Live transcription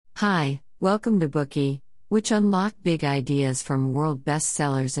Hi, welcome to Bookey, which unlock big ideas from world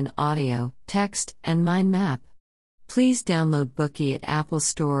bestsellers in audio, text, and mind map. Please download Bookey at Apple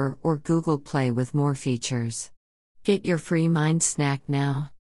Store or Google Play with more features. Get your free mind snack now.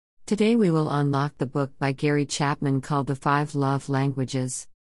 Today we will unlock the book by Gary Chapman called The 5 Love Languages.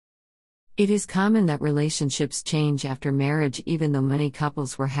 It is common that relationships change after marriage, even though many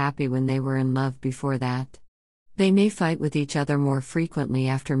couples were happy when they were in love before that. They may fight with each other more frequently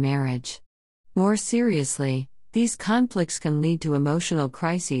after marriage. More seriously, these conflicts can lead to emotional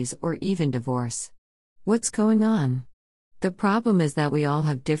crises or even divorce. What's going on? The problem is that we all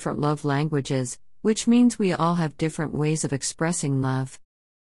have different love languages, which means we all have different ways of expressing love.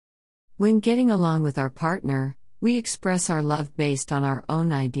 When getting along with our partner, we express our love based on our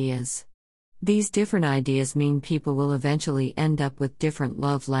own ideas. These different ideas mean people will eventually end up with different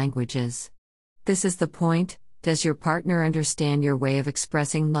love languages. This is the point. Does your partner understand your way of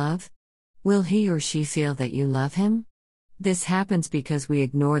expressing love? Will he or she feel that you love him? This happens because we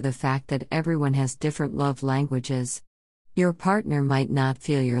ignore the fact that everyone has different love languages. Your partner might not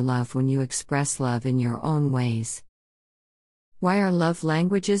feel your love when you express love in your own ways. Why are love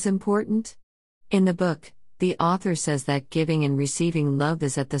languages important? In the book, the author says that giving and receiving love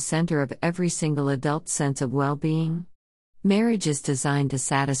is at the center of every single adult's sense of well-being. Marriage is designed to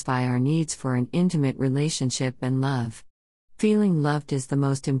satisfy our needs for an intimate relationship and love. Feeling loved is the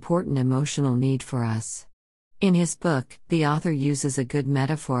most important emotional need for us. In his book, the author uses a good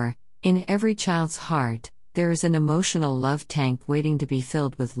metaphor. In every child's heart, there is an emotional love tank waiting to be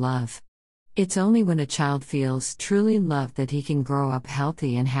filled with love. It's only when a child feels truly loved that he can grow up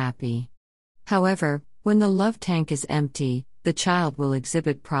healthy and happy. However, when the love tank is empty, the child will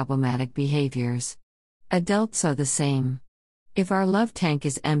exhibit problematic behaviors. Adults are the same. If our love tank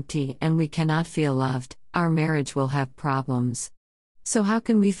is empty and we cannot feel loved, our marriage will have problems. So how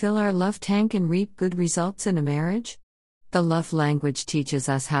can we fill our love tank and reap good results in a marriage? The love language teaches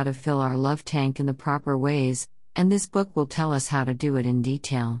us how to fill our love tank in the proper ways, and this book will tell us how to do it in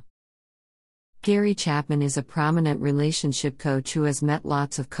detail. Gary Chapman is a prominent relationship coach who has met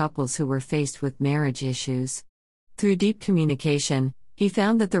lots of couples who were faced with marriage issues. Through deep communication, he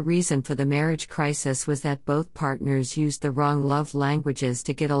found that the reason for the marriage crisis was that both partners used the wrong love languages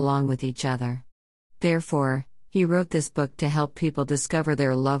to get along with each other. Therefore, he wrote this book to help people discover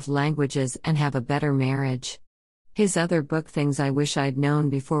their love languages and have a better marriage. His other book, Things I Wish I'd Known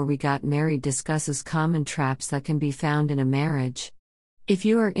Before We Got Married, discusses common traps that can be found in a marriage. If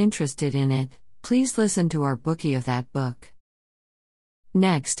you are interested in it, please listen to our Bookey of that book.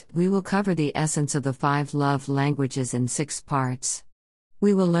 Next, we will cover the essence of the 5 love languages in 6 parts.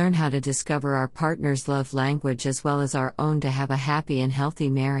 We will learn how to discover our partner's love language as well as our own to have a happy and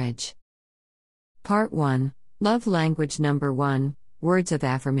healthy marriage. Part 1, Love Language Number 1, Words of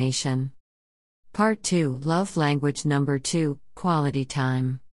Affirmation. Part 2, Love Language Number 2, Quality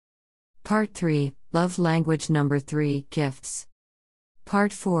Time. Part 3, Love Language Number 3, Gifts.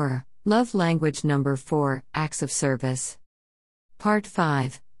 Part 4, Love Language Number 4, Acts of Service. Part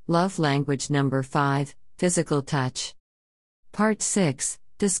 5, Love Language Number 5, Physical Touch. Part 6,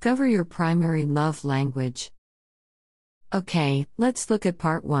 Discover Your Primary Love Language. Okay, let's look at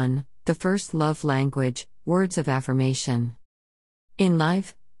Part 1, the first love language, words of affirmation. In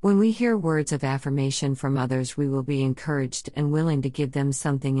life, when we hear words of affirmation from others, we will be encouraged and willing to give them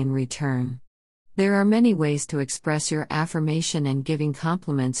something in return. There are many ways to express your affirmation, and giving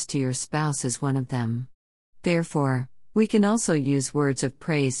compliments to your spouse is one of them. Therefore, we can also use words of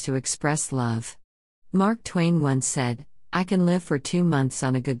praise to express love. Mark Twain once said, "I can live for 2 months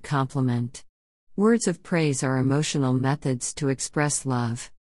on a good compliment." Words of praise are emotional methods to express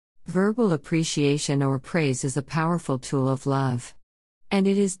love. Verbal appreciation or praise is a powerful tool of love. And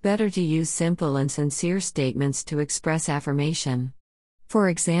it is better to use simple and sincere statements to express affirmation. For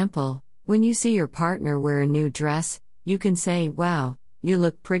example, when you see your partner wear a new dress, you can say, "Wow, you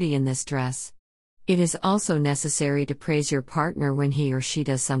look pretty in this dress." It is also necessary to praise your partner when he or she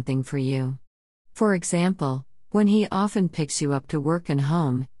does something for you. For example, when he often picks you up to work and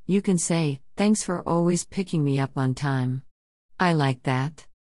home, you can say, "Thanks for always picking me up on time. I like that.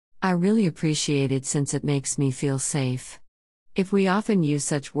 I really appreciate it since it makes me feel safe." If we often use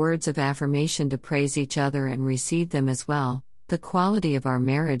such words of affirmation to praise each other and receive them as well, the quality of our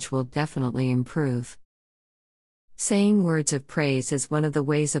marriage will definitely improve. Saying words of praise is one of the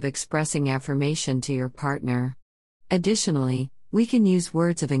ways of expressing affirmation to your partner. Additionally, we can use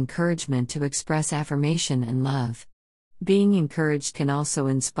words of encouragement to express affirmation and love. Being encouraged can also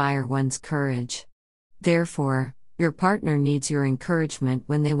inspire one's courage. Therefore, your partner needs your encouragement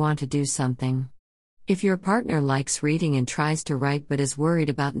when they want to do something. If your partner likes reading and tries to write but is worried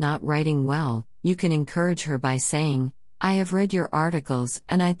about not writing well, you can encourage her by saying, "I have read your articles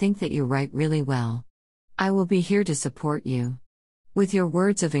and I think that you write really well. I will be here to support you." With your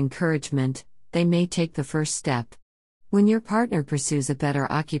words of encouragement, they may take the first step. When your partner pursues a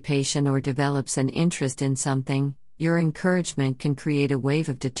better occupation or develops an interest in something, your encouragement can create a wave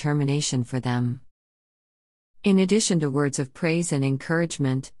of determination for them. In addition to words of praise and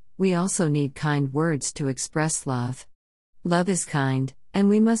encouragement, we also need kind words to express love. Love is kind, and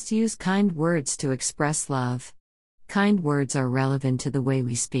we must use kind words to express love. Kind words are relevant to the way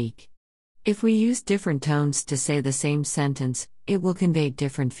we speak. If we use different tones to say the same sentence, it will convey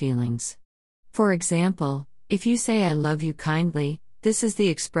different feelings. For example, if you say "I love you" kindly, this is the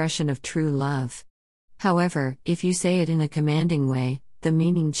expression of true love. However, if you say it in a commanding way, the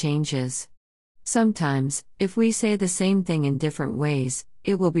meaning changes. Sometimes, if we say the same thing in different ways,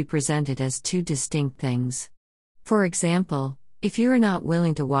 it will be presented as two distinct things. For example, if you are not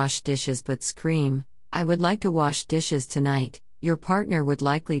willing to wash dishes but scream, "I would like to wash dishes tonight," your partner would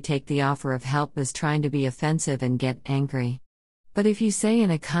likely take the offer of help as trying to be offensive and get angry. But if you say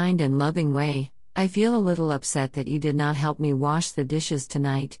in a kind and loving way, "I feel a little upset that you did not help me wash the dishes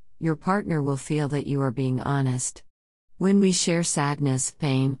tonight," your partner will feel that you are being honest. When we share sadness,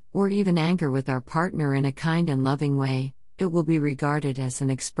 pain, or even anger with our partner in a kind and loving way, it will be regarded as an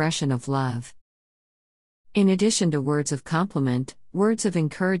expression of love. In addition to words of compliment, words of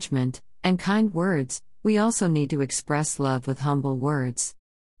encouragement, and kind words, we also need to express love with humble words.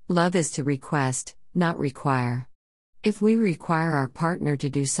 Love is to request, not require. If we require our partner to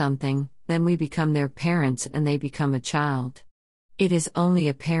do something, then we become their parents and they become a child. It is only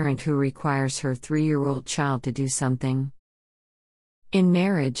a parent who requires her 3-year-old child to do something. In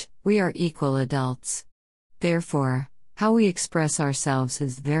marriage, we are equal adults. Therefore, how we express ourselves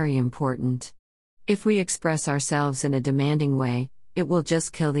is very important. If we express ourselves in a demanding way, it will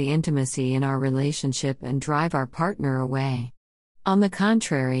just kill the intimacy in our relationship and drive our partner away. On the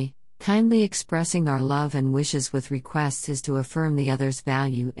contrary, kindly expressing our love and wishes with requests is to affirm the other's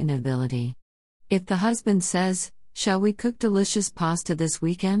value and ability. If the husband says, "Shall we cook delicious pasta this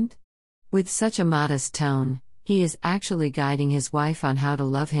weekend?" with such a modest tone, he is actually guiding his wife on how to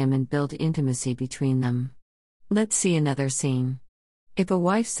love him and build intimacy between them. Let's see another scene. If a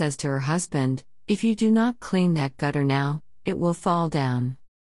wife says to her husband, "If you do not clean that gutter now, it will fall down."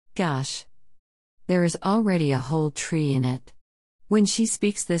 Gosh! There is already a whole tree in it. When she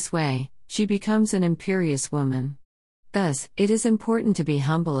speaks this way, she becomes an imperious woman. Thus, it is important to be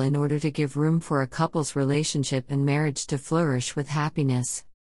humble in order to give room for a couple's relationship and marriage to flourish with happiness.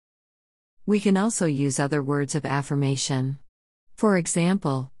 We can also use other words of affirmation. For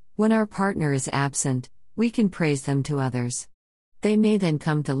example, when our partner is absent, we can praise them to others. They may then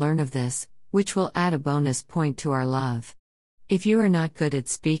come to learn of this, which will add a bonus point to our love. If you are not good at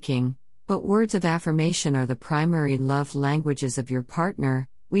speaking, but words of affirmation are the primary love languages of your partner,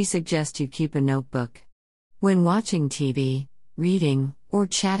 we suggest you keep a notebook. When watching TV, reading, or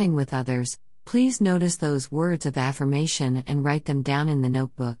chatting with others, please notice those words of affirmation and write them down in the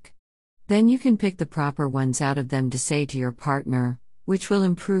notebook. Then you can pick the proper ones out of them to say to your partner, which will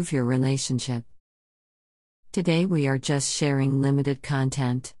improve your relationship. Today we are just sharing limited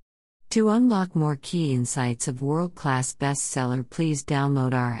content. To unlock more key insights of world-class bestseller, please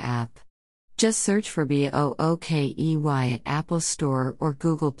download our app. Just search for BOOKEY at Apple Store or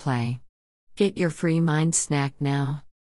Google Play. Get your free mind snack now.